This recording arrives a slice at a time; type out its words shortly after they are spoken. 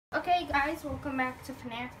Okay guys, welcome back to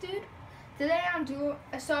FNAF Dude. Today I'm doing,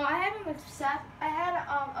 I had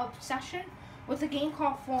an obsession with a game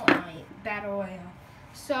called Fortnite Battle Royale.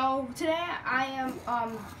 So today I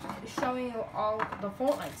am showing you all the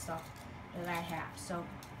Fortnite stuff that I have. So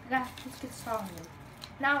let's get started.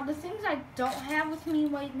 Now the things I don't have with me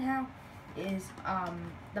right now is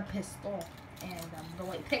the pistol and the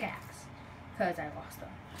white pickaxe because I lost them.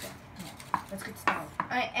 So yeah, let's get started.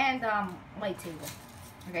 And lightsaber.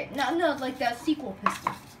 Okay, no, like the sequel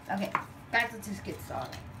pistol. Okay, guys, let's just get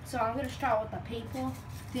started. So I'm gonna start with the paper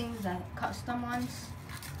things, the custom ones.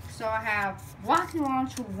 So I have rocket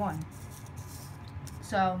launcher 1.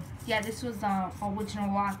 So yeah, this was the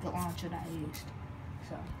original rocket launcher that I used.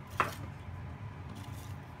 So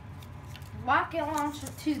rocket launcher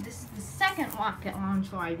 2. This is the second rocket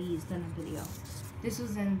launcher I've used in a video. This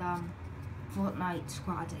was in the Fortnite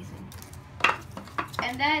squads, I think.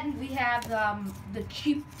 And then we have the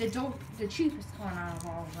cheapest one out of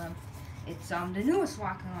all of them. It's the newest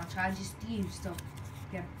rocket launcher I just used. So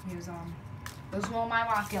yeah, here's those were all my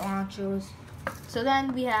rocket launchers. So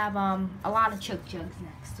then we have a lot of chug chugs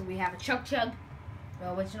next. So we have a chug chug,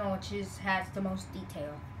 the original, which has the most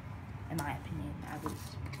detail, in my opinion, at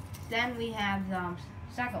least. Then we have the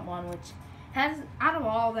second one, which has, out of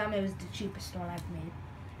all of them, it was the cheapest one I've made.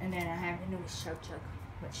 And then I have the newest chug chug,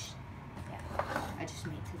 which I just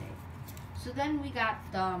made today. So then we got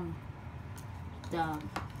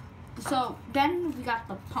then we got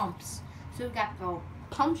the pumps. So we got the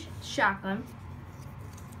pump shotgun,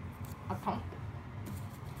 a pump,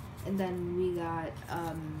 and then we got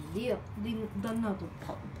the another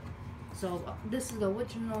pump. So this is the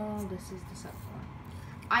original. This is the second one.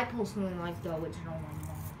 I personally like the original one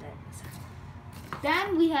more than the second.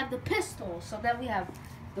 Then we have the pistol. So then we have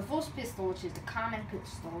the first pistol, which is the common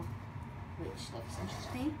pistol, which looks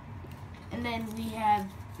interesting. And then we have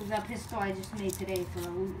the pistol I just made today for the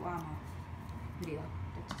loot llama video.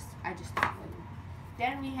 I just thought of it.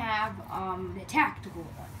 Then we have the tactical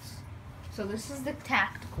ones. So this is the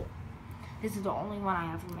tactical. This is the only one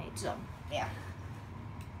I ever made. So yeah.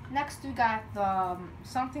 Next we got the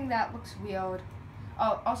something that looks weird.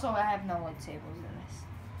 Oh, also I have no lightsabers in this.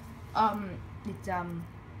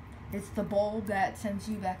 It's the bulb that sends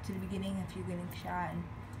you back to the beginning if you're getting shot and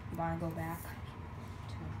you want to go back.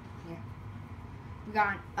 Yeah. We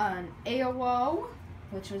got an AOO,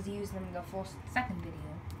 which was used in the second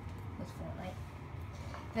video with Fortnite.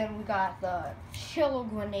 Then we got the chiller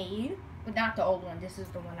grenade, but not the old one. This is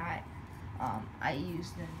the one I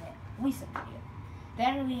used in the recent video.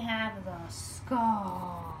 Then we have the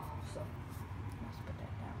skull. So let's put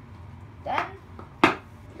that down. Then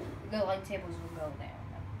the lightsabers will go there.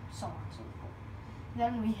 So on and so forth.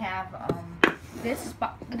 Then we have this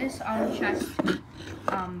chest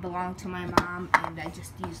belonged to my mom, and I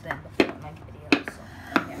just used that in the Fortnite video. So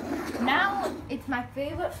yeah. Now it's my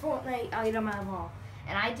favorite Fortnite item of all,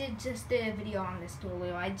 and I just did a video on this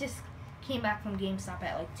earlier. I just came back from GameStop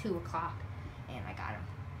at like 2 o'clock, and I got him.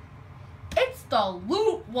 It's the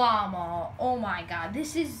loot llama. Oh my god,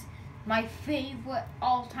 this is my favorite,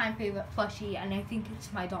 all-time favorite plushie, and I think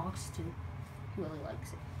it's my dog's too. He really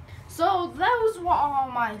likes it. So those were all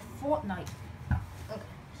my Fortnite. Okay.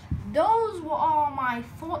 Those were all my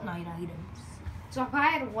Fortnite items. So if I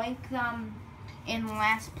had to rank them, in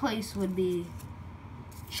last place would be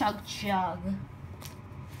Chug Chug.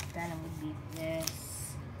 Then it would be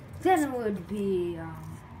this. Then it would be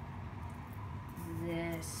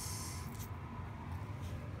this.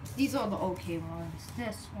 These are the okay ones.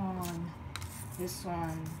 This one, and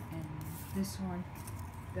this one,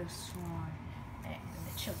 this one, and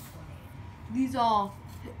the chug grenade. These are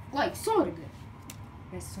like sort of good.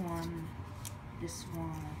 This one.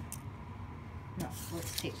 No,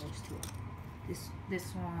 let's take those two. This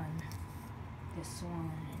one, and this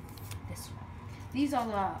one. These are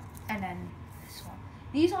the, and then this one.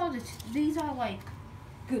 These are like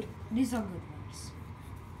good. These are good ones.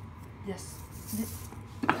 This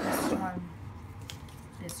one,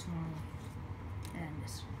 and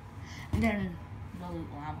this one, and then the loot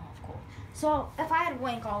llama, of course. So if I had to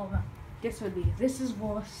rank all of them, this is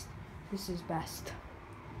worst, this is best.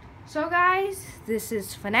 So guys, this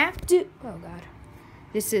is FNAF Dude. Oh god,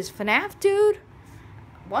 this is FNAF Dude.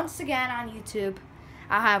 Once again on YouTube.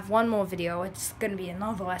 I have one more video. It's gonna be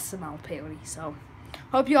another SML parody. So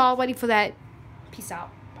hope you're all ready for that. Peace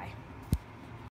out.